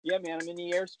Yeah, man, I'm in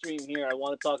the Airstream here. I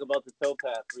want to talk about the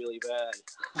towpath really bad.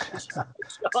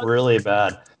 Really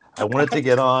bad. I wanted to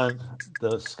get on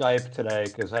the Skype today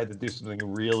because I had to do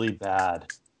something really bad.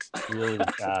 Really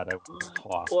bad. I wanted to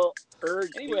talk. Well, urge.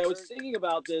 Anyway, I was thinking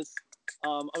about this.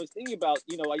 I was thinking about,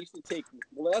 I used to take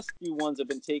the last few ones. I've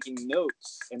been taking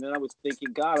notes, and then I was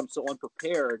thinking, God, I'm so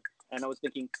unprepared. And I was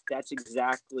thinking that's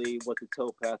exactly what the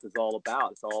towpath is all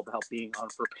about. It's all about being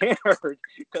unprepared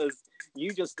because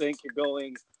you just think you're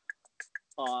going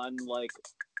on like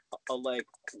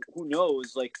who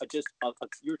knows, like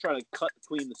you're trying to cut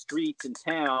between the streets in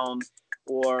town,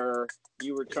 or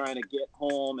you were trying to get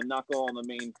home and not go on the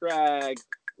main drag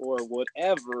or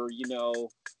whatever,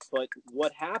 but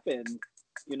what happened,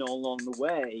 along the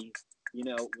way,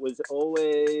 was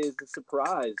always a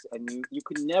surprise, and you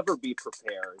could never be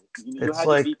prepared. You It's had to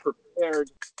like be prepared.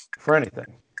 for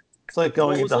anything. It's like Well,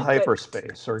 going it was into like that.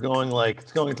 hyperspace or going to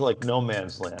like no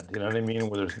man's land. You know what I mean?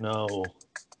 Where there's no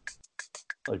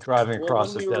like driving Well,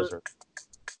 across the desert.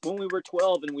 when we were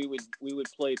 12 and we would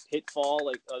play Pitfall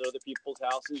like at other people's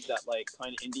houses, that like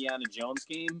kind of Indiana Jones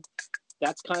game.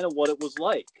 That's kind of what it was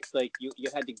like. Like you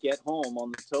had to get home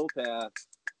on the towpath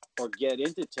or get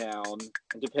into town,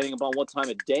 and depending upon what time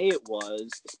of day it was,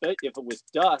 if it was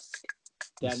dusk,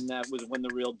 then that was when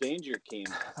the real danger came.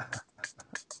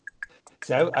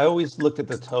 See, I always looked at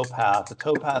the towpath. The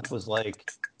towpath was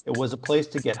like it was a place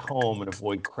to get home and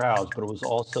avoid crowds, but it was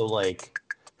also like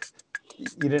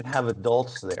you didn't have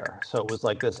adults there, so it was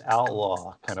like this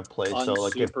outlaw kind of place. So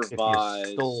like if you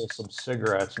stole Unsupervised. some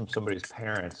cigarettes from somebody's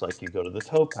parents, like you go to the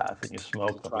towpath and you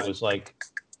smoke them. It Right. was like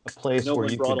a place No where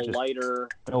one you brought could a just lighter,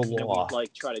 no and then we'd law,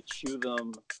 like try to chew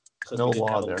them because no we didn't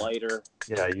law have a there. lighter.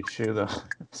 Yeah, you chew them,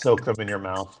 soak them in your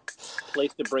mouth.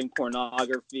 Place to bring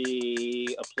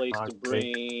pornography, a place to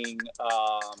Pornography, bring,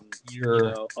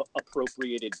 beer.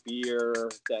 appropriated beer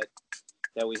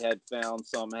that we had found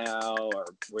somehow, or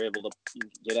were able to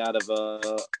get out of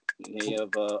a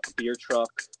beer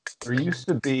truck. There used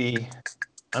to be,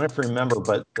 I don't know if you remember,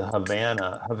 but the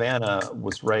Havana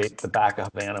was right, the back of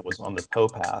Havana was on the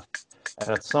towpath. And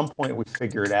at some point, we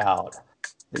figured out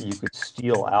that you could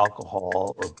steal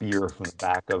alcohol or beer from the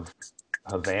back of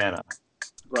Havana.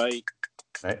 Right.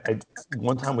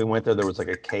 One time we went there, there was like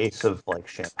a case of like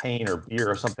champagne or beer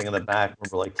or something in the back. I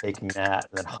remember like taking that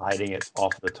and then hiding it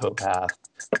off the towpath.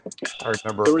 I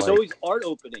remember There was always like art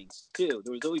openings too.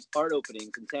 There was always art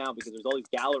openings in town because there's always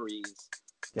galleries.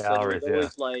 So there was galleries, yeah,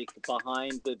 always like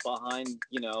behind,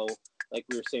 like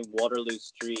we were saying, Waterloo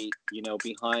Street.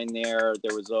 Behind there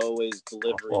was always off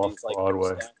deliveries like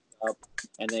Broadway. stacked up,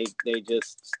 and they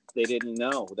didn't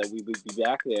know that we would be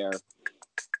back there.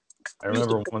 I We used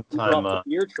to remember pull one people time off the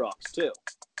beer trucks too.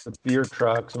 the beer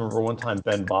trucks. I remember one time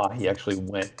Ben Bahi actually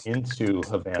went into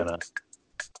Havana.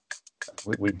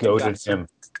 We And got goaded some. him,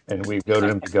 and we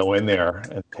goaded him to go in there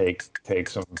and take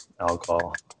some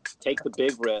alcohol. Take the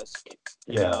big risk,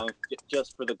 Yeah,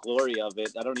 just for the glory of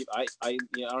it. I don't even I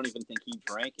don't even think he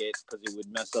drank it because it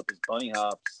would mess up his bunny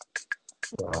hops.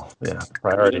 well, yeah, We didn't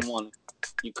priorities. want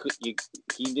you could you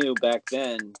he knew back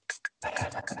then,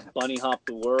 bunny hop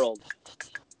the world.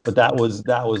 But that was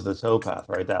the towpath,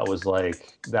 right? That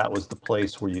was the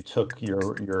place where you took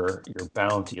your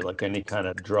bounty, like any kind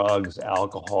of drugs,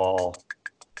 alcohol,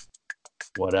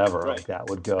 whatever. Like Right. that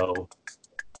would go.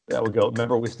 That would go.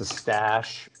 Remember, we used to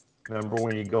stash. Remember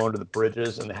when you go into the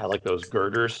bridges and they had like those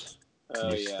girders, and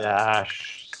Oh you yeah.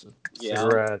 stash Yeah.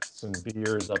 cigarettes and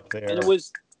beers up And it there.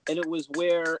 was and it was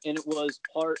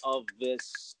part of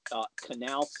this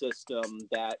canal system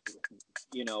that,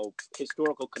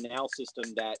 historical canal system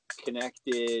that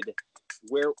connected.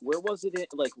 Where was it?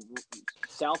 Like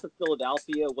south of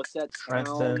Philadelphia. What's that town?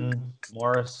 Trenton,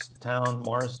 Morristown,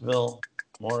 Morrisville,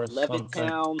 Morris something.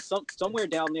 Levittown, somewhere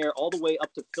down there, all the way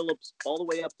up to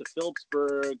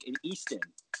Phillipsburg and Easton,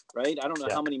 right? I don't know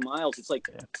Yeah, how many miles. yeah. It's like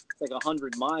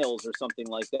 100 miles or something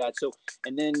like that. So,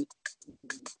 and then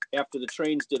after the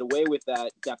trains did away with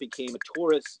that, that became a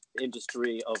tourist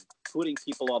industry of putting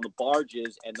people on the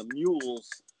barges, and the mules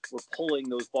were pulling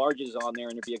those barges on there,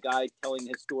 and there'd be a guy telling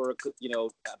historic,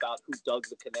 about who dug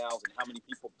the canals and how many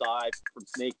people died from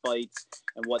snake bites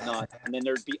and whatnot. And then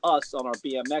there'd be us on our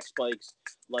BMX bikes,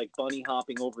 like bunny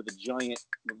hopping over the giant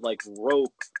like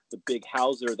rope, the big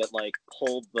hauser that like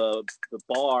pulled the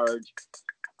barge,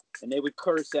 and they would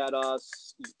curse at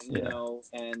us, Yeah.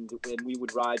 and we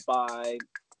would ride by.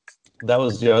 That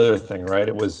was the other thing, right?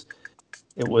 It was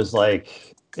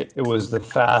like it was the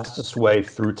fastest way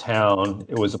through town.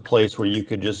 It was a place where you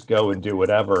could just go and do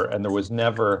whatever, and there was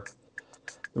never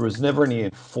any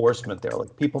enforcement there.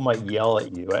 Like people might yell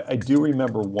at you. I do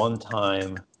remember one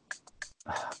time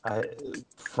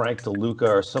Frank DeLuca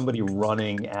or somebody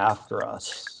running after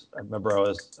us. I remember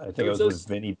I think There I was was with those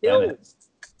Vinny Bennett. hills.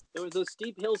 There were those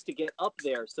steep hills to get up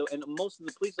there. So, and most of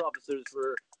the police officers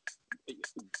were,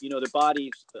 their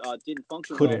bodies didn't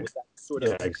function well Couldn't. with that sort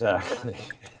Yeah, of exactly.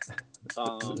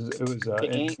 um, It was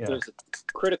yeah, there's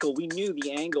critical. We knew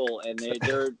the angle, and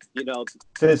they're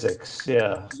physics.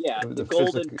 Yeah, yeah, the the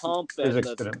golden pump and physics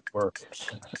the didn't work.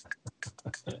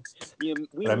 we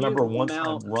But I knew remember the one time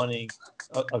amount. running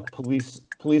a police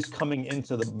coming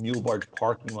into the Mule Barge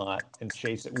parking lot and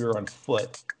chasing. We were on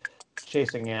foot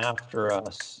chasing after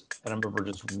us, and I remember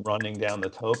just running down the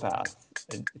towpath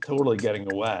and totally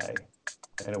getting away.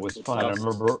 And it was It's fun. I tough.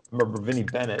 remember Vinny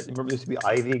Bennett. Remember there used to be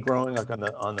ivy growing like on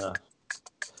the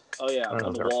Oh yeah, I don't know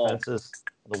on if the there were wall. fences,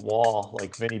 the wall,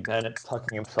 like Vinny Bennett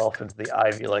tucking himself into the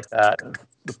ivy like that, and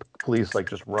the police like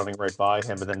just running right by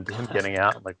him, and then him getting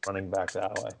out and like running back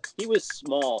that way. He was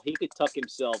small. He could tuck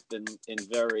himself in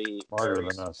very Smarter very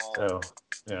than us small. too.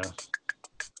 Yeah.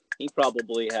 He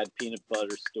probably had peanut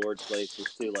butter stored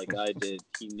places too, like I did.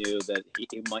 He knew that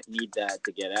he might need that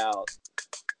to get out.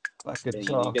 If I could And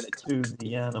you talk get a to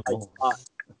the tight spot. animals.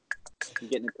 You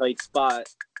get in a tight spot.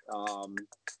 Um,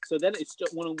 so then it's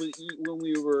just when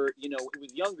we were it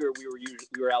was younger. We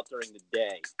were out during the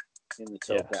day in the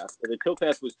Yeah. towpath. So the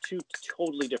towpath was two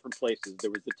totally different places.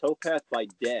 There was the towpath by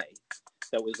day,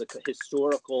 that was a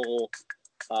historical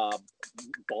uh,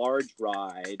 barge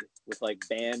ride with like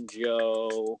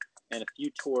banjo and a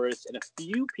few tourists and a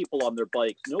few people on their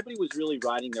bikes. Nobody was really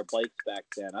riding their bikes back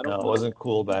then. I No, don't it know. wasn't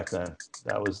cool back then.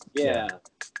 That was Yeah.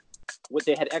 What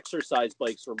they had exercise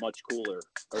bikes were much cooler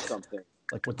or something.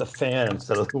 like with the fan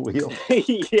instead of the wheel.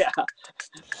 Yeah.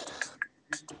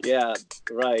 Yeah,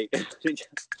 right.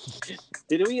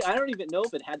 Did we? I don't even know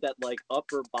if it had that like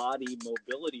upper body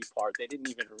mobility part. They didn't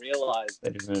even realize. They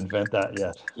didn't invent that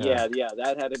yet. Yeah,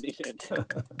 that had to be.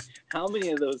 How many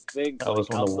of those things That like was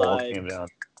when the wall outside? came down,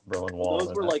 Berlin Wall.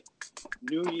 Those were like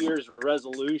New Year's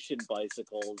resolution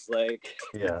bicycles. Like,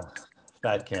 yeah,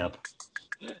 Fat Camp.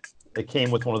 They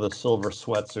came with one of the silver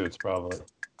sweatsuits, probably.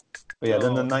 But yeah,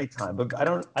 then the oh, nighttime. But I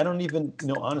don't even,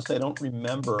 honestly, I don't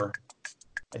remember.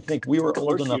 I think we were of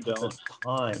old course you enough at the don't.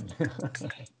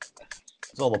 time.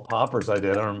 It's all the poppers I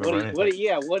did. I don't remember anything.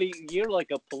 Yeah, you're like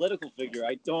a political figure.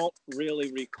 I don't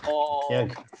really recall.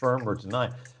 Can't confirm or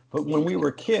deny. But when we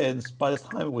were kids, by the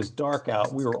time it was dark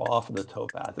out, we were off of the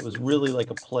towpath. It was really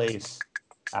like a place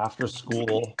after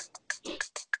school.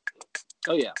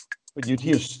 Oh yeah. But you'd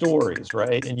hear stories,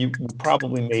 right? And we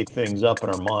probably made things up in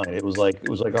our mind. It was like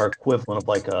our equivalent of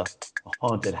like a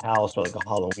haunted house or like a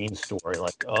Halloween story.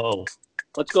 Like, oh,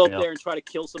 Let's go up there and try to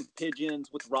kill some pigeons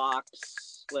with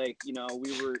rocks. Like,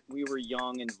 we were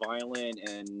young and violent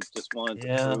and just wanted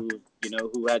to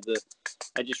prove, who had the.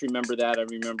 I just remember that. I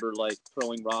remember like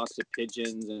throwing rocks at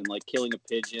pigeons and like killing a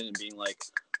pigeon and being like,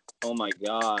 oh my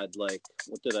God, like,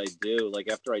 what did I do? Like,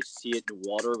 after I see it in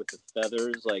water with the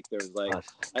feathers, like, there's like,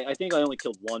 I think I only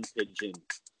killed one pigeon,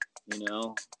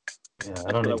 Yeah, That's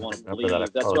I don't what I even want to remember that.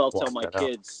 believe. That's what I'll tell my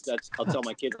kids. I'll tell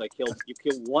my kids, you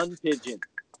kill one pigeon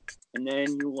and then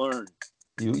you learn.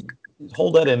 You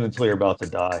hold that in until you're about to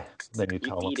die. Then you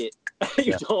tell eat them. it.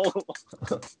 You don't.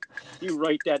 You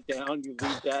write that down. You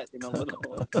leave that in a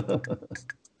little.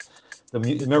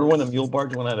 Remember when the mule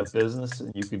barge went out of business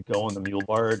and you could go on the mule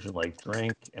barge and like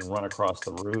drink and run across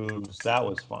the roofs? That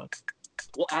was fun.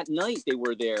 Well, at night they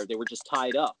were there. They were just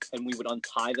tied up, and we would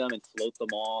untie them and float them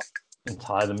off. And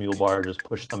tie the mule barges,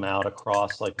 push them out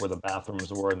across like where the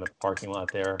bathrooms were in the parking lot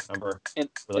there. Remember? And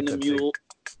like the mule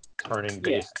turning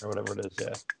basin or whatever it is.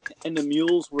 Yeah. And the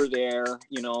mules were there,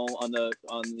 on the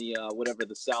whatever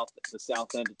the south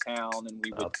end of town, and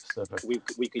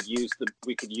we could use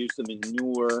the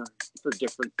manure for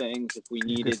different things if we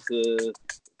needed to.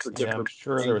 For different. I'm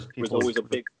sure there was people. There was always a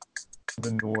big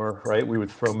manure, right? We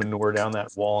would throw manure down that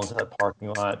wall into that parking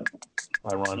lot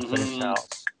by Ron Finn's house.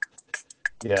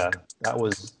 Yeah, that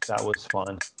was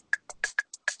fun.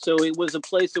 So it was a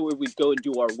place where we'd go and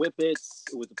do our whippets.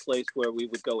 It was a place where we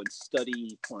would go and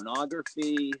study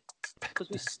pornography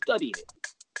because we studied it.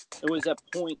 There was that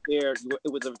point there.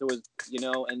 There was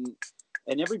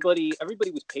and everybody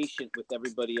was patient with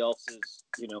everybody else's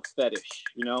fetish.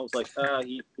 It was like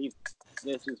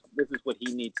this is what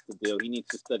he needs to do. He needs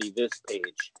to study this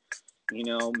page.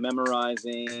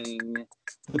 Memorizing.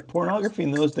 The pornography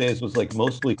in those days was like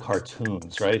mostly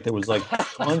cartoons, right? There was like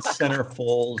one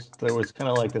centerfold. There was kind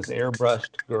of like this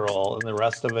airbrushed girl, and the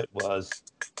rest of it was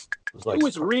like it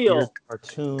was real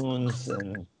cartoons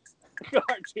and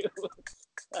cartoons.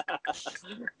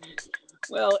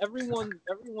 Well,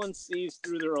 everyone sees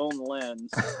through their own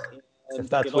lens. If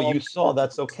that's what you saw,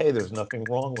 that's okay. There's nothing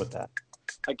wrong with that.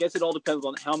 I guess it all depends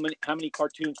on how many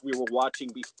cartoons we were watching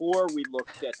before we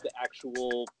looked at the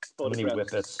actual How many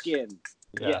photographs of whippets? skin.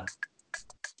 Yeah, Yeah.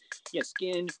 yeah,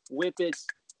 skin, whippets,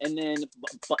 and then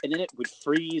it would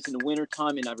freeze in the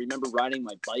wintertime. And I remember riding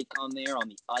my bike on there on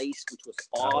the ice, which was That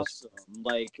was, awesome.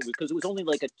 Like because it was only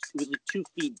like it was like 2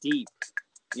 feet deep,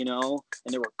 and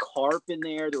there were carp in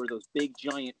there. There were those big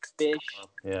giant fish,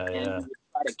 yeah, and yeah, we would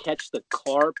try to catch the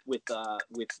carp with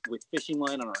fishing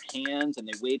line on our hands, and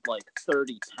they weighed like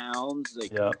 30 pounds.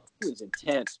 Like yeah. it was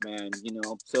intense, man.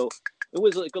 So it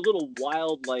was like a little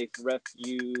wildlife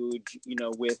refuge,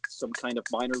 with some kind of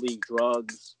minor league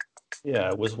drugs.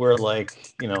 Yeah, it was where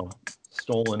like,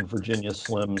 stolen Virginia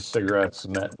Slim cigarettes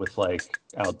met with like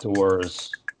outdoors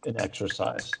and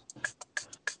exercise.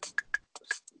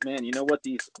 Man, you know what?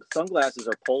 These sunglasses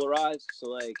are polarized, so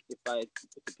like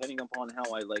depending upon how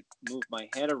I like move my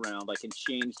head around, I can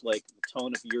change like the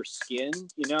tone of your skin.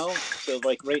 So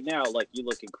like right now, like you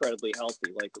look incredibly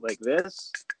healthy, like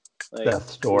this, like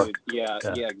Death's door. dude, yeah,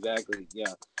 Yeah. yeah, exactly,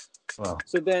 yeah. Well,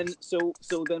 So then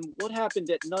what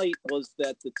happened at night was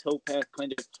that the towpath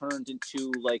kind of turned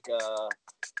into like a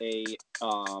it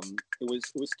was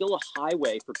still a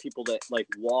highway for people that like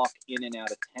walk in and out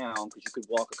of town, because you could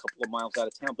walk a couple of miles out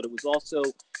of town, but it was also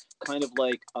kind of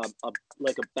like a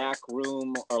back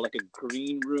room or like a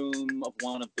green room of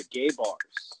one of the gay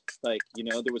bars. Like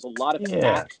there was a lot of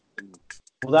yeah. action,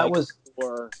 Well, that like was,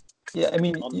 for yeah, I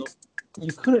mean, on the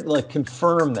you couldn't like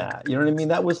confirm that. You know what I mean?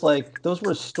 That was like, those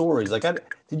were stories. Like,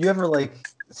 did you ever like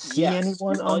see Yes.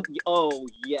 anyone on? Oh,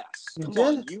 yes. You Come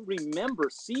on. did? You remember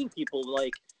seeing people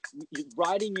like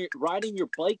riding your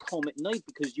bike home at night,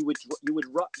 because you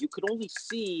could only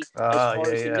see as Oh, far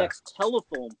yeah, as the yeah. next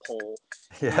telephone pole,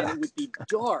 and Yeah. it would be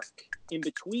dark in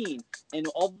between, and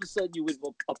all of a sudden you would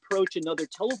approach another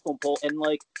telephone pole, and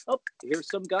like, oh, here's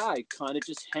some guy kind of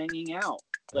just hanging out,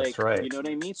 like, That's right. you know what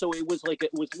I mean? So it was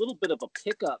a little bit of a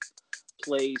pickup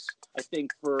place, I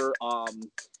think, for a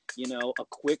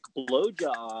quick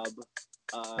blowjob.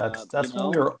 That's You that's when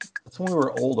we know, were that's when we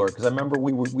were older, because I remember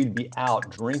we'd be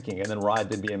out drinking and then ride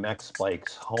the BMX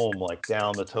bikes home, like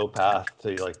down the towpath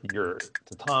to like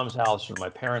to Tom's house or my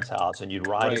parents' house, and you'd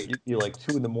ride it. right, You'd be like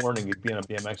 2 in the morning. You'd be on a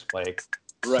BMX bike.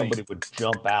 right. Somebody would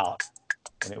jump out,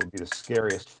 and it would be the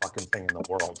scariest fucking thing in the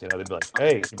world. They'd be like,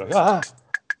 "Hey," you'd be like, "Ah."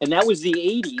 And that was the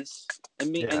 '80s,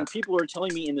 Yeah. and people were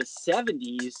telling me in the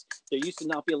 '70s there used to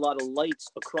not be a lot of lights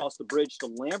across the bridge to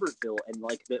Lambertville, and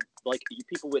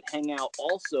people would hang out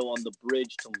also on the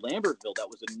bridge to Lambertville. That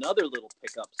was another little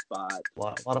pickup spot. A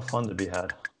lot of fun to be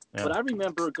had. But Yeah. I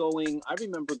remember going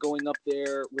up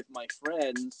there with my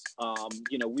friends.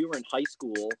 We were in high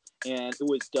school, and it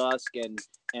was dusk, and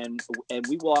and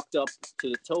we walked up to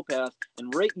the towpath,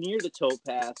 and right near the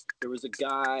towpath there was a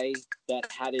guy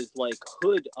that had his like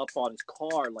hood up on his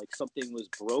car, like something was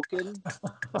broken.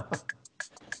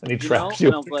 And he traps you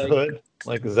And I in was the like, hood.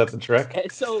 Like, is that the trick?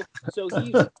 and so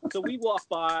we walk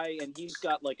by, and he's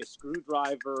got like a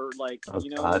screwdriver, like, Oh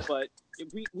God. but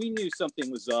we knew something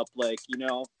was up, like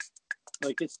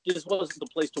this wasn't the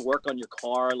place to work on your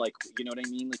car, like, you know what I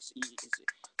mean, like,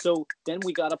 so then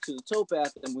we got up to the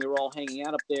towpath, and we were all hanging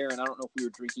out up there, and I don't know if we were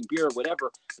drinking beer or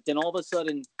whatever, but then all of a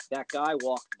sudden that guy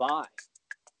walked by,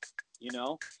 you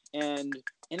know and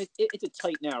it's a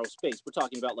tight, narrow space. We're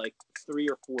talking about like 3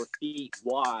 or 4 feet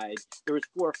wide. There was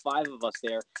 4 or 5 of us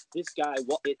there. This guy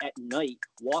at night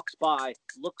walks by,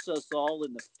 looks us all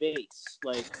in the face,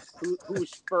 like,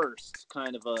 who's first,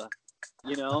 kind of a,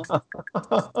 you know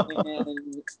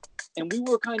and and we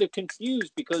were kind of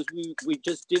confused, because we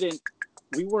just didn't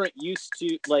we weren't used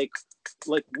to, like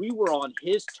we were on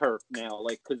his turf now,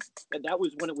 like, because that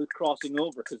was when it was crossing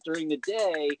over, because during the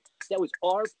day that was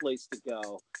our place to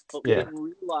go, but we Yeah. didn't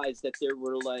realize that there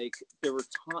was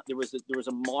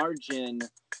a margin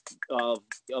of,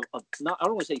 not, I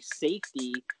don't want to say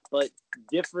safety, but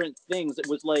different things. It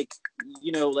was like,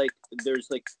 like, there's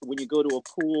like when you go to a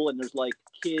pool, and there's like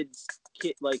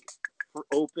like for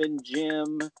open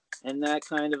gym and that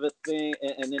kind of a thing,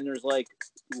 and then there's like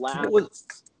What was?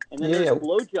 laps, and then Yeah, there's yeah.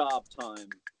 blowjob time.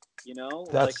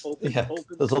 Like That's open, yeah.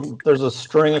 open. There's a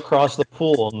string across the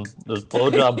pool, and there's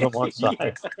blowjobs on one Yeah,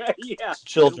 side, yeah, and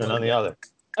children on the other.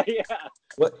 yeah.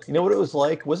 What, what it was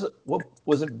like? Was it War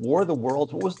of the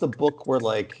Worlds? What was the book where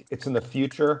like it's in the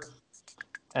future,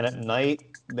 and at night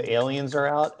the aliens are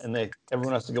out, and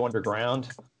everyone has to go underground?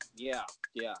 Yeah,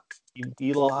 yeah. So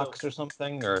Elox or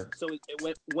something, or so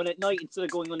when at night, instead of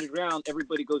going underground,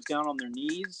 everybody goes down on their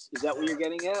knees. Is that what you're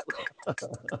getting at?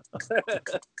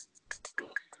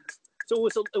 So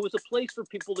it was a place for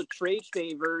people to trade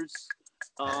favors.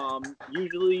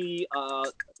 Usually,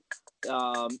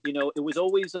 it was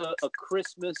always a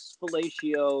Christmas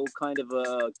fellatio, kind of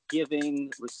a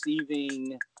giving,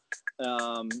 receiving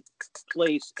um,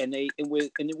 place, and it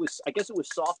was I guess it was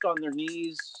soft on their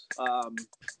knees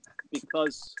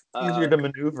because Easier to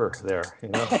maneuver there, you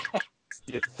know.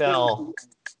 You there was fell,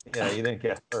 you didn't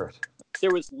get hurt.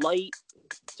 there was light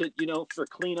to for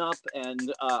cleanup,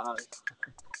 and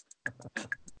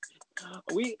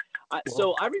we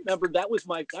so I remember that was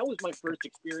my first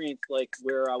experience, like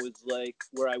where I was like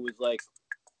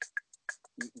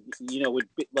would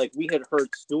be, like we had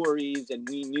heard stories and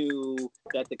we knew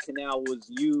that the canal was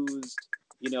used,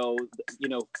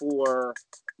 for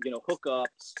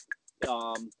hookups.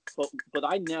 But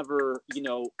I never,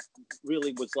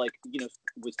 really was like,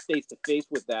 was face to face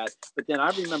with that. But then I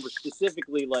remember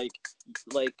specifically, like,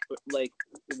 like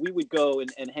we would go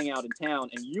and hang out in town,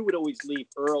 and you would always leave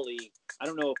early. I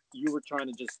don't know if you were trying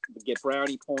to just get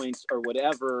brownie points or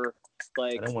whatever. I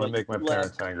Like, didn't want to make my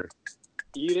parents angry.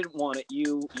 You didn't want it.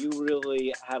 You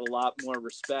really had a lot more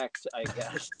respect, I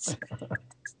guess.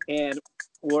 And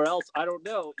or else I don't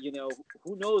know.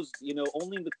 Who knows?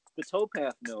 Only the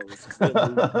towpath knows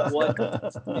really what.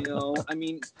 I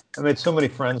mean, I made so many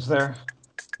friends there.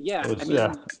 yeah. It was, I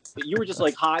mean, you were just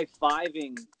like high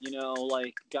fiving,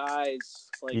 like guys,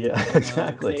 like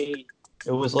exactly.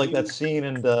 It was like that you scene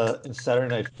in Saturday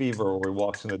Night Fever where he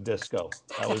walks in the disco.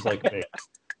 That was like me.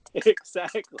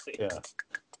 exactly. Yeah.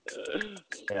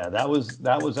 Yeah, that was.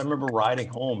 I remember riding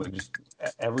home, and just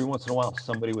every once in a while,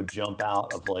 somebody would jump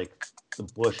out of like the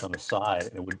bush on the side,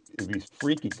 and it'd be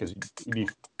freaky because you'd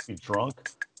be drunk,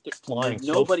 flying There's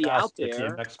so nobody out fast with a there.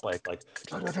 BMX bike,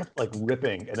 like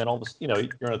ripping, and then all this, you're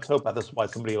on a towpath. That's why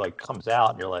somebody like comes out,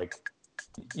 and you're like,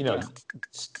 Yeah.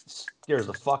 scares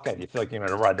the fuck out of you. You feel like you're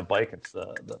going to ride the bike into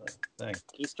the thing.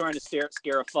 He's trying to scare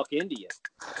a fuck into you.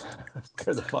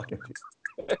 Scare the fuck out of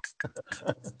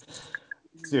you.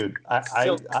 Dude,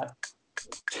 So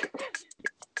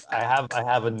I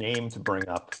have a name to bring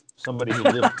up. Somebody who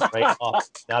lived right off.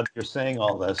 Now that you're saying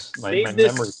all this, my save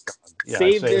memory's this. gone. Yeah,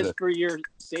 Save this for your.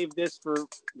 Save this for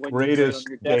when you lay on greatest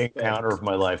your gay deathbed. encounter of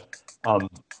my life.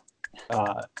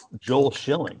 Joel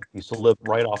Schilling used to live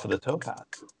right off of the towpath.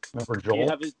 Remember Do you Joel?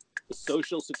 have his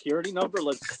social security number?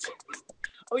 Let's.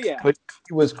 Oh yeah, But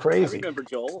he was I crazy. remember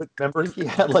Joel. But remember he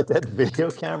had like that video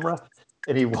camera,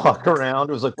 and he walked around.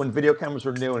 It was like when video cameras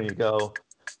were new, and you go,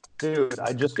 dude,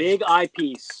 I just Big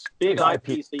eyepiece. Big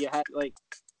eyepiece. eyepiece. So you had like.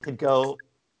 He'd go.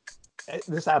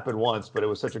 This happened once, but it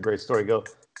was such a great story. Go,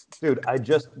 dude,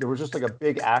 there was just like a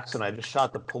big accident. I just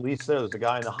shot the police there. There's a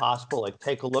guy in the hospital. Like,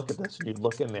 take a look at this. And you'd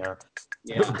look in there.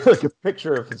 Yeah. Like a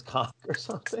picture of his cock or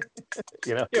something.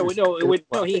 Yeah.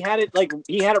 No. He had it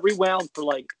rewound for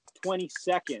like 20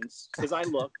 seconds because I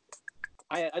looked.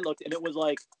 I looked, and it was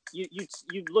like you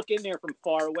look in there from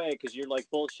far away because you're like,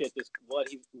 bullshit. What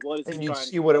is he and you'd trying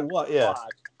see to what it was. Yeah. watch?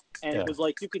 And it was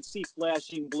like you could see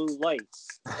flashing blue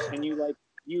lights, and you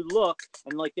look,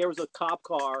 and like there was a cop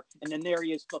car, and then there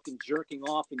he is fucking jerking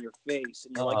off in your face,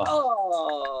 and you're like,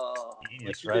 oh,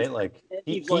 genius, right? Like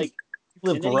he's he like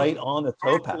lived right on the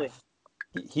towpath.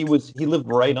 He lived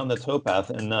right on the towpath,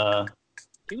 and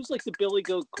he was like the Billy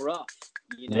Goat Gruff,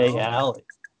 May Alley.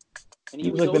 And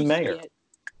he was like the mayor.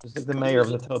 He was like the mayor of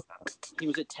the towpath. He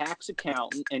was a tax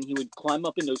accountant, and he would climb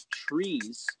up in those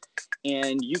trees,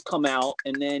 and you come out,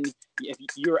 and then if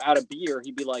you're out of beer,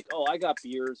 he'd be like, "Oh, I got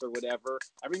beers or whatever."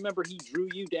 I remember he drew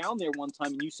you down there one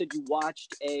time, and you said you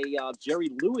watched a Jerry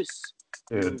Lewis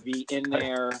movie in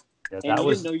there, and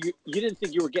you didn't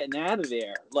think you were getting out of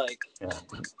there. Like,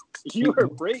 you were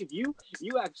brave. You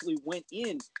actually went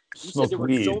in. You said there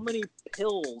were so many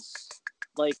pills.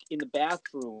 Like in the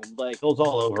bathroom, like pills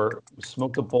all over.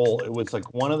 Smoked a bowl. It was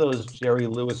like one of those Jerry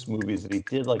Lewis movies that he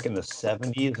did like in the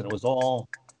 70s, and it was all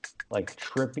like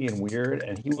trippy and weird.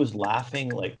 And he was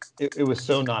laughing like it was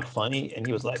so not funny. And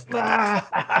he was like,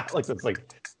 ah! Like this like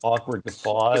awkward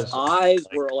guffaws. His eyes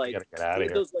were like get out of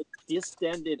here. Those like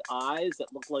distended eyes that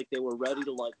looked like they were ready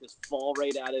to like just fall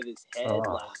right out of his head.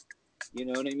 Like, you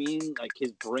know what I mean? Like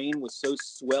his brain was so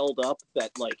swelled up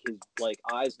that like his like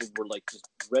eyes were like just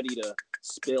ready to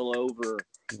spill over.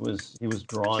 He was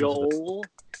drawn. Joel,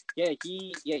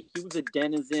 he was a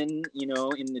denizen, in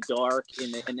the dark.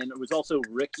 And then it was also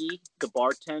Ricky, the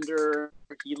bartender.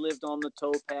 He lived on the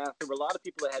towpath. There were a lot of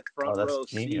people that had front row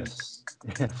seats.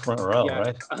 Front row,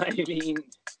 right? I mean,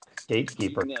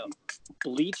 gatekeeper.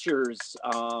 Bleachers.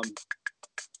 I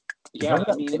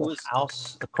mean, it was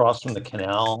house across from the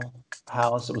canal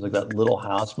house. It was like that little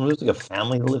house. Remember, there was like a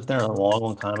family that lived there a long,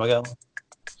 long time ago.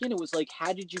 again, it was like,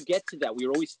 how did you get to that? We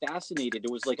were always fascinated.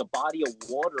 There was like a body of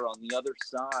water on the other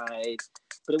side,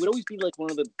 but it would always be like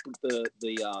one of the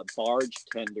barge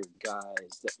tender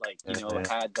guys that, like,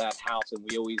 had that house, and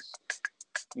we always,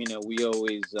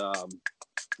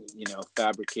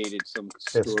 fabricated some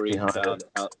story about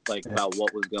about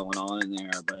what was going on in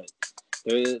there. But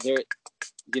there,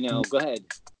 go ahead.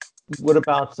 What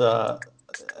about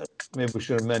maybe we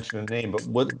should have mentioned a name,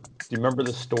 but do you remember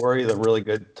the story, the really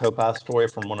good topaz story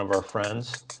from one of our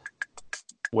friends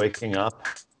waking up?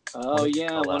 Oh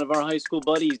yeah, one of our high school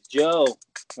buddies, Joe.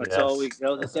 That's all we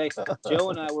go to say. Joe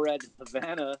and I were at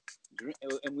Havana,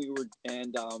 and we were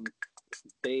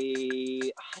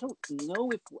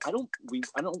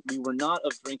not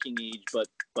of drinking age, but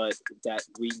that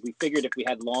we figured if we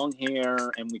had long hair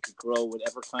and we could grow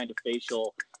whatever kind of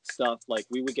facial stuff, like,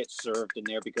 we would get served in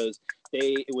there, because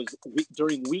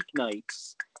during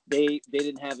weeknights. They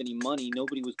didn't have any money.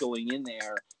 Nobody was going in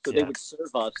there, so they would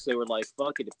serve us. They were like,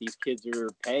 "Fuck it, if these kids are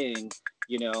paying,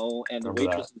 and the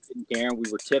waitresses didn't care, and we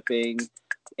were tipping."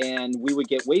 And we would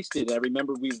get wasted. I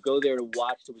remember we would go there to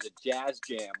watch. There was a jazz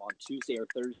jam on Tuesday or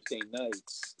Thursday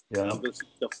nights. Yeah.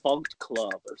 The Funk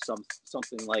Club or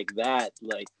something like that.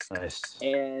 Like, nice.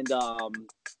 And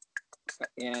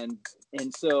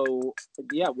so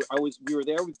we were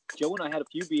there. Joe and I had a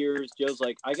few beers. Joe's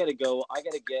like, I gotta go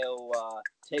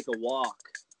take a walk.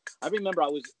 I remember I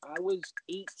was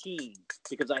 18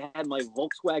 because I had my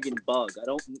Volkswagen Bug. I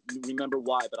don't remember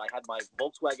why, but I had my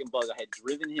Volkswagen Bug. I had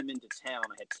driven him into town.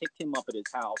 I had picked him up at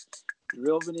his house,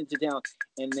 driven into town,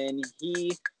 and then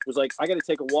he was like, I got to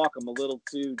take a walk. I'm a little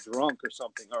too drunk or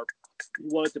something, or he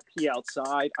wanted to pee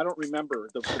outside. I don't remember.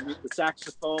 The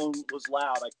saxophone was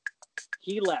loud.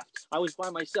 He left. I was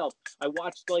by myself. I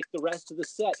watched like the rest of the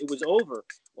set. It was over.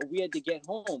 Well, we had to get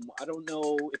home. I don't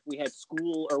know if we had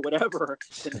school or whatever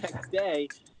the next day.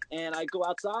 And I go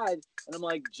outside and I'm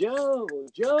like, Joe,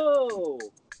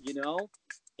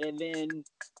 and then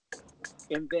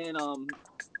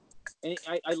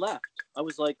I left. I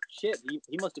was like, shit,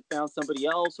 he must have found somebody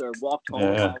else or walked home.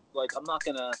 Yeah. I was like, I'm not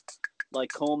gonna like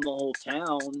comb the whole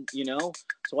town,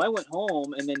 So I went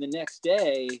home, and then the next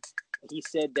day he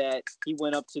said that he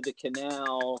went up to the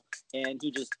canal and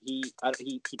he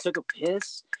took a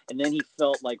piss, and then he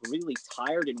felt like really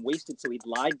tired and wasted, so he'd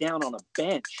lie down on a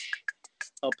bench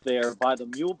up there by the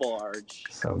mule barge.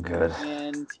 So good.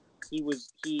 And I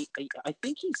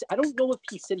don't know if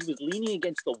he said he was leaning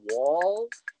against the wall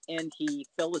and he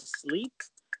fell asleep,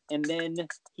 and then the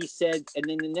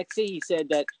next day he said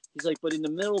that he's like, but in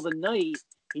the middle of the night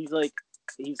he's like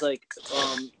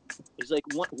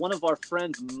one of our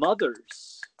friends'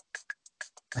 mothers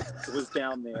was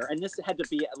down there, and this had to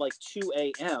be at like 2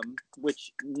 a.m.,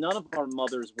 which none of our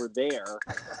mothers were there.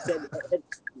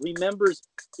 Remembers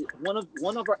one of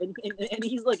our, and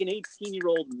he's like an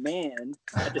 18-year-old man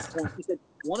at this point. He said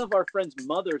one of our friends'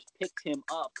 mothers picked him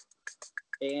up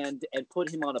and put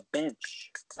him on a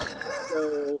bench.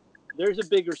 So there's a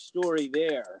bigger story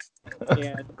there.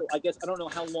 And I guess I don't know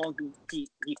how long he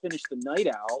finished the night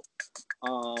out,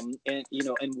 and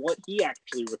what he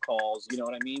actually recalls. You know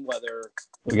what I mean? Whether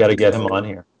we got to get him on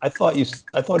here. I thought he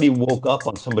woke up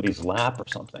on somebody's lap or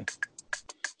something.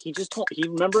 He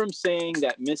remember him saying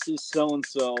that Mrs.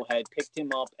 So-and-so had picked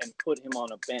him up and put him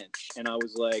on a bench, and I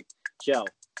was like, Joe,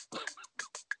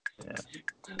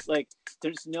 like,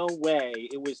 there's no way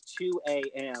it was 2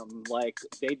 a.m. Like,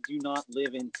 they do not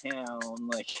live in town,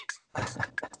 like,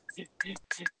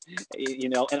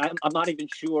 and I'm not even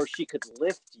sure she could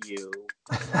lift you.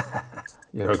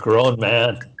 You're a grown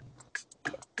man.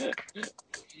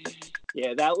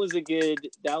 Yeah, that was a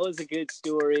good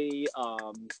story.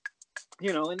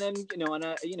 And then and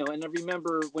I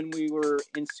remember when we were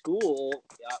in school,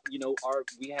 we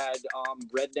had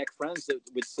redneck friends that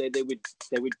would say they would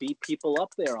beat people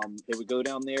up there. They would go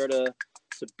down there to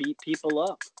beat people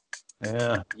up.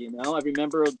 Yeah. I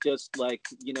remember just like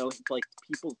like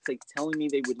people like telling me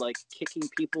they would like kicking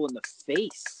people in the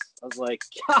face. I was like,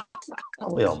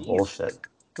 probably all bullshit.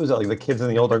 Who's that? Like the kids in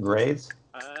the older grades?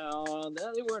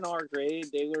 They were in our grade.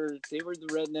 They were the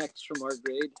rednecks from our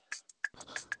grade.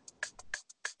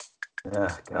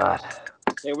 Yeah, God.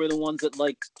 They were the ones that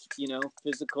liked,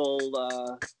 physical,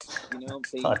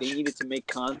 they needed to make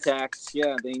contacts.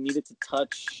 Yeah, they needed to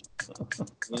touch,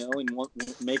 and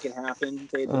make it happen.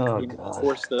 They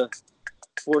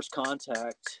force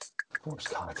contact. Force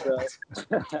contact.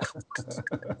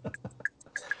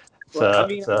 So,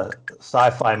 it's a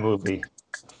sci-fi movie,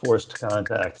 Forced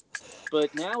Contact.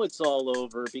 But now it's all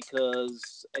over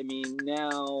because,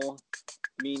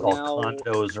 it's all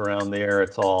condos around there.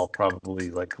 It's all probably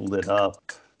like lit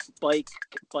up.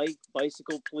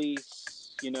 Bicycle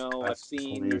police. I've Bicycle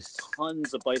seen there's police.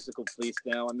 tons of bicycle police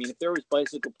now. I mean, if there was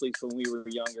bicycle police when we were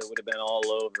younger, it would have been all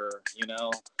over.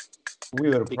 We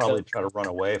would have Because probably tried to run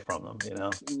away from them.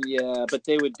 yeah, but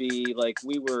they would be like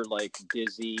we were like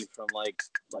dizzy from like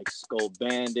Skull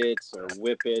Bandits or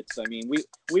Whippets. I mean,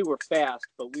 we were fast,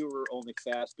 but we were only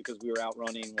fast because we were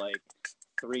outrunning like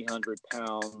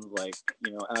 300-pound, like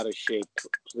out of shape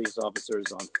police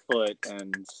officers on foot,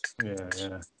 and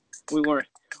Yeah. we were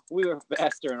we were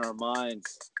faster in our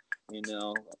minds, you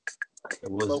know. But It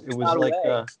we was got like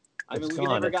away. I it's mean, we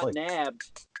gone. never It's got like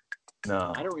nabbed.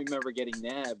 no, I don't remember getting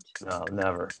nabbed no,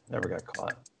 never got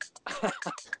caught.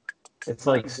 It's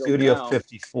not like until Studio now,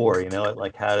 54, it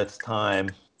like had its time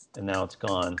and now it's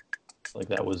gone. Like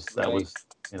that right? was,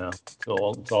 it's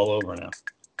all over now.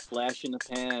 Flash in the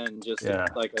pan, just Yeah.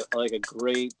 like a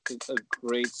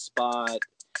great spot.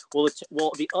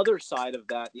 Well, the other side of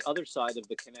that, the other side of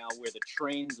the canal where the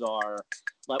trains are,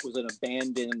 that was an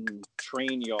abandoned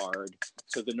train yard.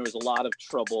 So then there was a lot of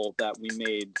trouble that we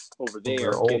made over there,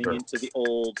 They're getting older. into the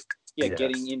old, yeah, Yes.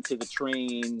 getting into the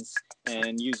trains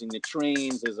and using the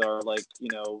trains as our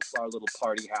our little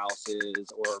party houses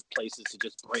or places to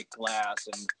just break glass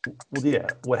and Well, yeah.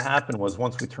 What happened was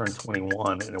once we turned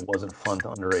 21 and it wasn't fun to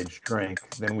underage drink,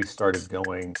 then we started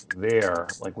going there,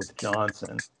 like with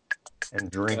Johnson, and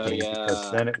drinking because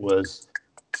yeah. then it was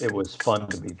fun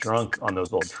to be drunk on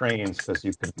those old trains because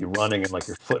you could be running and like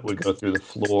your foot would go through the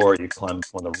floor, you climb up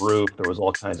on the roof. There was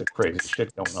all kinds of crazy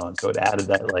shit going on, so it added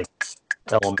that like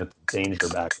element of danger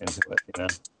back into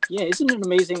it. Yeah, isn't it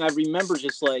amazing? I remember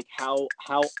just like how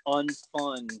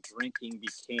unfun drinking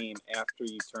became after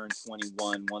you turned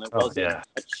 21 when it Oh wasn't yeah,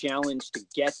 a challenge to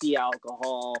get the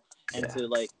alcohol and yeah. to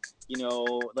like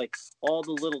all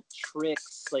the little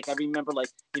tricks. Like I remember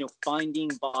finding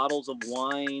bottles of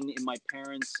wine in my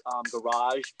parents'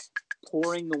 garage,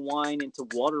 pouring the wine into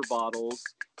water bottles,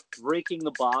 breaking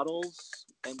the bottles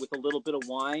and with a little bit of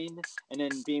wine and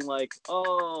then being like,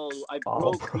 "Oh, I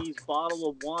Bottle. broke these bottle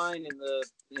of wine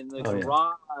in the Oh yeah.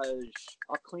 garage.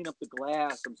 I'll clean up the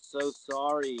glass. I'm so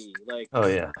sorry." Like, Oh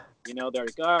yeah. they're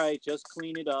like, "All right, just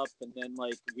clean it up." And then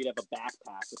like we'd have a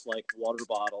backpack with like water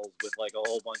bottles with like a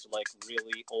whole bunch of like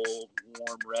really old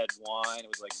warm red wine. It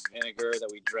was like vinegar that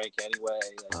we drank anyway.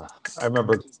 Like, I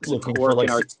remember pieces of looking for cork in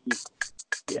like our the, teeth.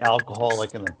 the alcohol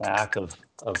like in the back of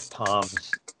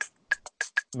Tom's.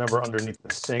 Remember underneath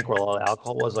the sink where all the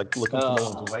alcohol was, like looking for the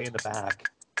ones Oh, way in the back,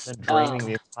 then oh, draining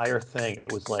the entire thing.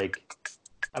 It was like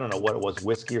I don't know what it was,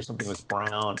 whiskey or something was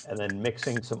brown, and then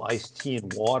mixing some iced tea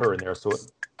and water in there, so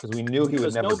because we knew he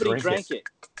would because never nobody drink it, drank it.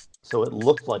 so it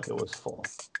looked like it was full.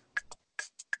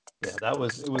 Yeah,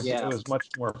 it Yeah, was much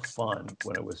more fun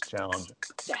when it was challenging.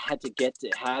 had to get to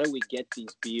how do we get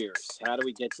these beers? How do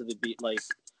we get to the beat? Like,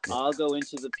 Yeah, I'll go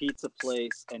into the pizza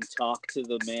place and talk to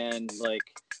the man. Like,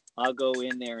 I'll go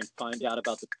in there and find out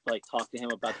about talk to him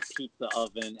about the pizza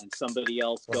oven, and somebody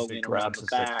else go somebody in around grabs the a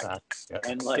six back pack. Yeah,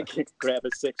 and like grab a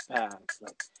 6-pack.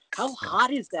 Like, how yeah.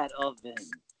 hot is that oven?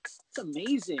 It's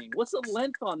amazing. What's the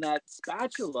length on that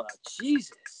spatula? Jesus,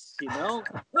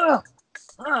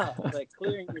 Ugh, like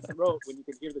clearing your throat when you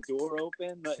can hear the door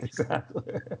open. Like,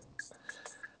 Exactly.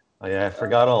 Oh, yeah, I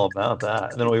forgot all about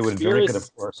that. And then we would drink it, of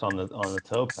conspiracy, course, on the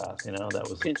towpath. That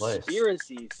was the place.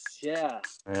 conspiracies. Yeah,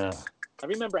 Yeah, I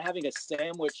remember having a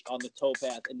sandwich on the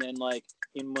towpath, and then like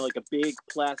in like a big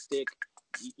plastic,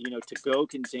 to go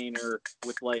container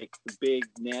with like the big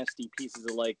nasty pieces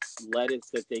of like lettuce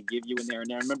that they give you in there.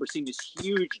 And I remember seeing this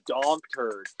huge dog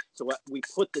turd. So we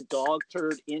put the dog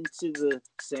turd into the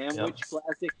yeah. sandwich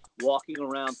plastic, walking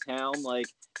around town like,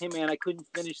 "Hey man, I couldn't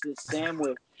finish this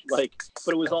sandwich." Like,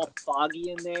 but it was all foggy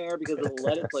in there because of the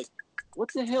lettuce. Like, what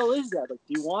the hell is that? Like,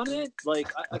 do you want it? Like,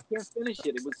 I can't finish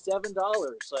it. It was $7.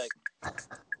 Like,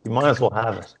 You might as well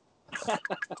have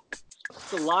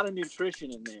it's a lot of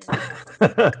nutrition in it.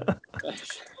 there.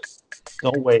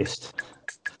 Don't waste.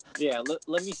 Yeah,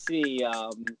 let me see. I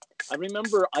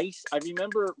remember ice. I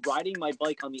remember riding my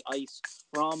bike on the ice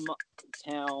from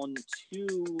town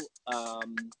to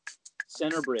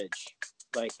Centerbridge,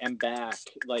 like and back,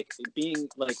 like being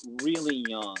like really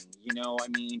young. I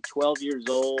mean, 12 years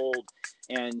old,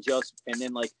 and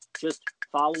then like just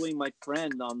following my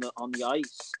friend on the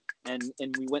ice, and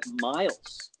we went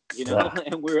miles. Yeah,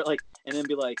 And we are like, and then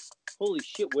be like, holy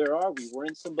shit, where are we? We're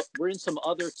in some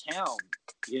other town.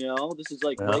 This is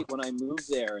like yeah. right when I moved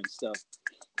there and stuff.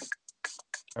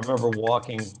 I remember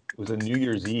walking. It was a New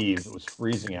Year's Eve. It was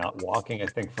freezing out. Walking, I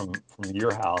think from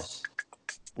your house,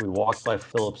 we walked by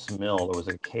Phillips Mill. There was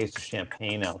a case of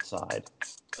champagne outside.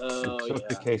 We Oh took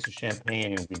the yeah, case of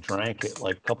champagne and we drank it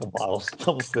like a couple bottles,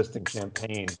 double fisting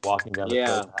champagne, walking down the yeah.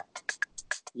 towpath.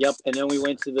 Yep, and then we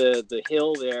went to the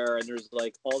hill there, and there's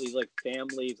like all these like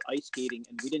families ice skating,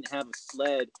 and we didn't have a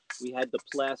sled. We had the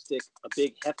plastic, a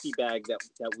big hefty bag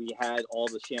that we had all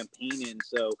the champagne in.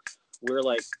 So we're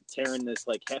like tearing this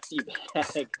like hefty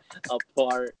bag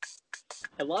apart.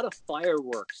 A lot of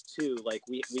fireworks too. Like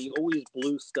we always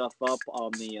blew stuff up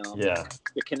on Yeah.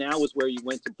 the canal was where you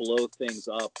went to blow things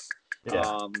up.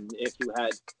 Yeah. If you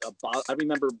had a bottle, I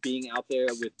remember being out there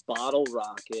with bottle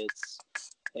rockets,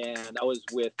 and I was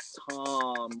with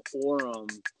Tom Oram,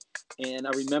 and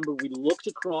I remember we looked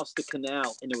across the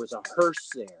canal, and there was a hearse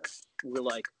there. We were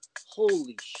like,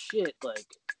 "Holy shit! Like,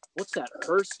 what's that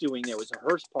hearse doing there?" It was a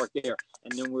hearse parked there,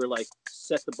 and then we were like,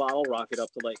 set the bottle rocket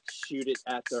up to like shoot it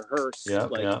at the hearse, Yeah.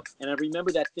 like, Yeah. and I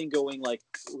remember that thing going like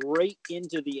right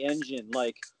into the engine,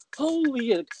 like,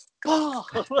 holy, bah,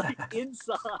 like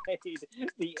inside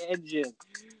the engine,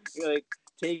 like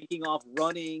taking off,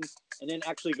 running, and then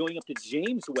actually going up to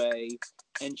James Way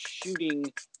and shooting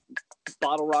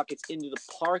bottle rockets into the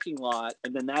parking lot,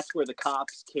 and then that's where the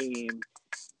cops came.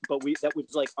 But that was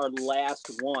like our last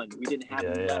one. We didn't have Yeah.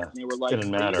 any Yeah. left, and they were like, Didn't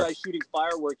 "Are you matter. guys shooting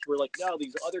fireworks?" We're like, "No,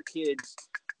 these other kids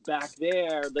back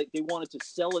there, like they wanted to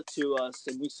sell it to us,"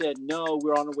 and we said, "No,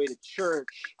 we're on our way to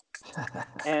church."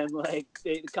 And like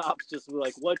the cops just were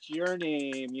like, "What's your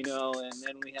name?" And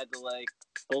then we had to like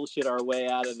bullshit our way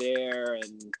out of there,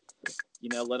 and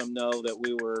let them know that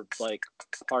we were like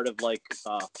part of like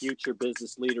future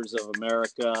business leaders of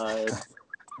America.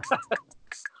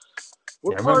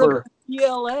 We're Yeah. I part of remember.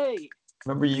 PLA.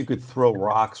 Remember, you could throw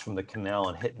rocks from the canal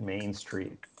and hit Main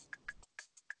Street.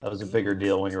 That was a bigger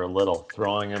deal when you were little,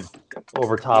 throwing them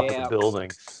over top of the Yeah,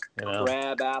 buildings.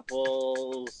 crab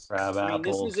apples. Crab I mean,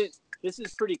 this apples. isn't. This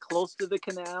is pretty close to the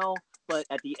canal, but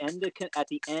at the end of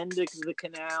the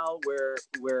canal where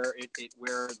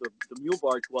the mule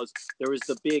barge was, there was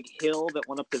the big hill that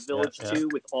went up to Yeah. Village Yeah. 2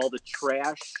 with all the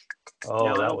trash. Oh,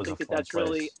 Now, I that don't was a think that fun that's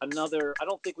really place. another. I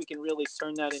don't think we can really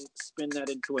spin that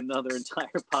into another entire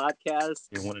podcast.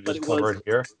 You want to But just it cover was, it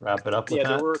here? Wrap it up with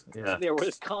yeah, that? Yeah. there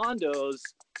was condos.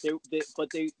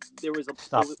 But there was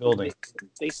Stop building.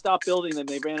 they stopped building them.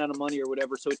 They ran out of money or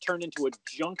whatever. So it turned into a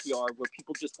junkyard where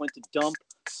people just went to dump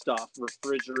stuff,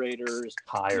 refrigerators,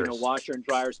 Tires. washer and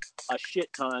dryers, a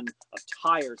shit ton of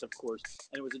tires, of course.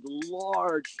 And it was a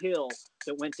large hill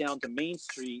that went down to Main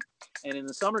Street. And in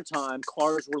the summertime,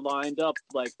 cars were lined up,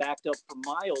 like backed up for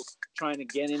miles, trying to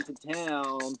get into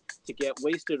town to get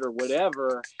wasted or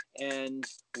whatever. And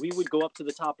we would go up to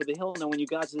the top of the hill. Now, when you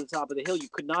got to the top of the hill, you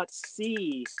could not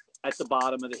see at the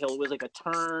bottom of the hill. It was like a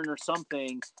turn or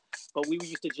something. But we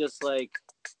used to just like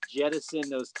jettison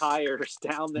those tires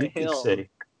down the You could hill. see.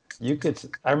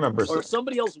 I remember Or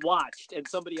somebody else watched and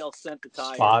somebody else sent the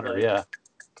tires. spotter, Like, yeah.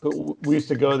 But we used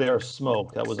to go there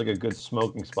smoke. That was like a good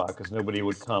smoking spot because nobody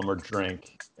would come or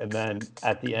drink. And then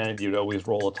at the end, you'd always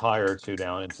roll a tire or two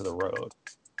down into the road.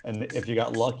 And if you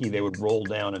got lucky, they would roll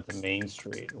down into Main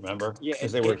Street, remember? yeah,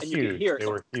 Because they were and you could huge. hear it. They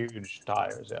were huge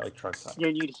tires, yeah, like truck tires. Yeah,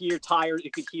 and you'd hear tires. You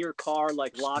could hear a car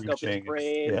like lock up its Screeching.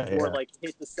 brakes Yeah, or yeah. like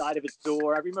hit the side of its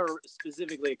door. I remember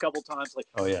specifically a couple times like,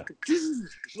 Oh, yeah.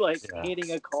 like Yeah. hitting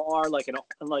a car like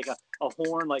a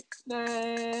horn like, nah.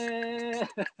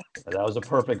 That was a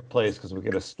perfect place because we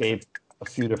could escape a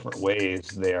few different ways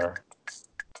there.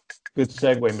 Good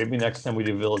segue. Maybe next time we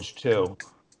do Village 2,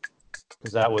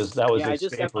 because that was the Yeah, I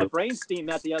just escape I route. brainstormed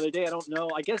that the other day. I don't know.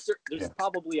 I guess there's Yeah.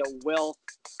 probably a wealth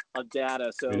of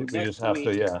data. So We next just have week,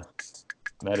 to,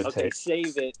 meditate. okay,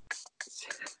 save it.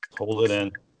 Hold it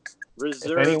in.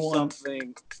 Reserve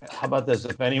something. How about this?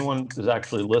 If anyone is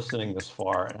actually listening this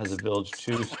far and has a Village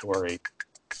 2 story,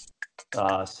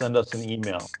 send us an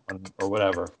email or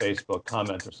whatever, Facebook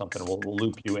comment or something. We'll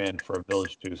loop you in for a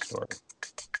Village 2 story.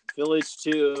 Village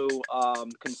 2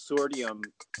 consortium.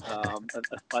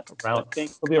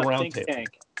 It'll be a round think table. tank.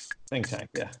 Think tank,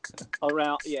 yeah.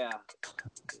 Around, yeah.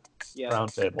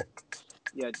 Round table.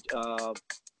 Yeah.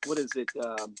 What is it?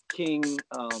 King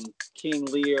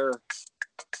Lear.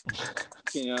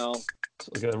 It's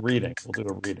like a reading. We'll do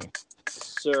a reading.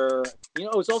 Sir.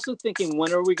 I was also thinking,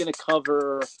 when are we going to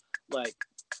cover like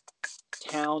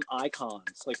town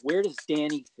icons? Like, where does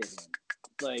Danny fit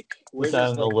in? Like, where Put that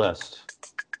does on the list.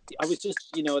 I was just,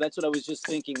 that's what I was just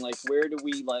thinking. Like, where do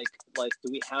we do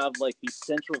we have like these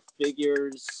central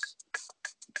figures?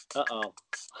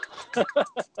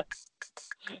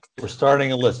 We're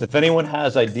starting a list. If anyone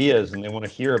has ideas and they want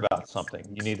to hear about something,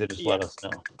 you need to just let us know.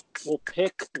 We'll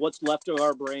pick what's left of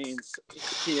our brains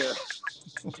here.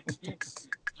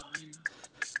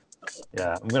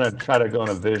 Yeah, I'm going to try to go on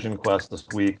a vision quest this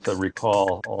week to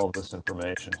recall all of this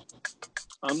information.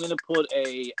 I'm gonna put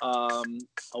a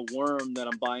worm that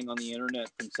I'm buying on the internet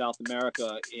from South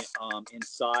America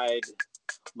inside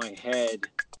my head.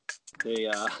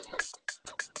 The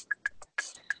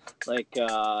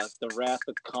the Wrath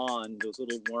of Khan, those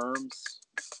little worms,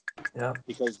 Yeah.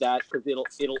 because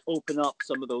it'll open up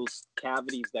some of those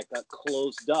cavities that got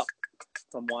closed up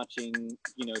from watching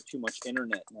too much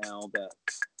internet now that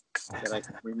I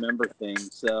can remember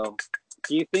things. So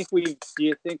do you think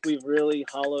we've really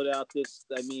hollowed out this?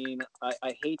 I mean,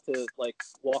 I hate to like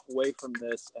walk away from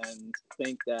this and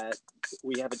think that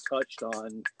we haven't touched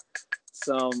on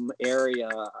some area.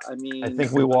 I I mean,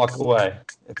 think we walk away.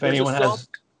 If there's a anyone soft has,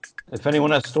 if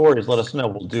anyone has stories, let us know.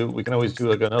 We can always do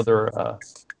like another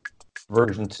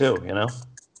version too.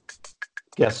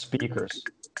 Guest speakers.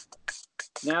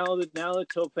 now the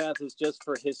towpath is just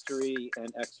for history and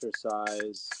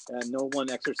exercise, and no one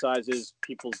exercises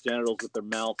people's genitals with their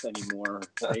mouth anymore.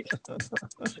 Right?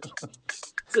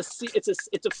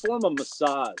 It's a form of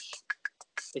massage.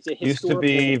 It's a Used to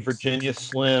be historical. Virginia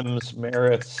Slims,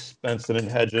 Merritts, Benson and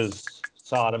Hedges,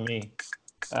 sodomy,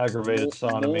 aggravated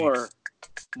sodomy,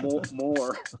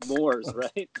 More, Moors,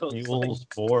 right? Those like, mules,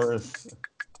 boars.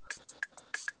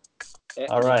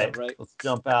 All yeah, right, right. let's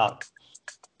jump out.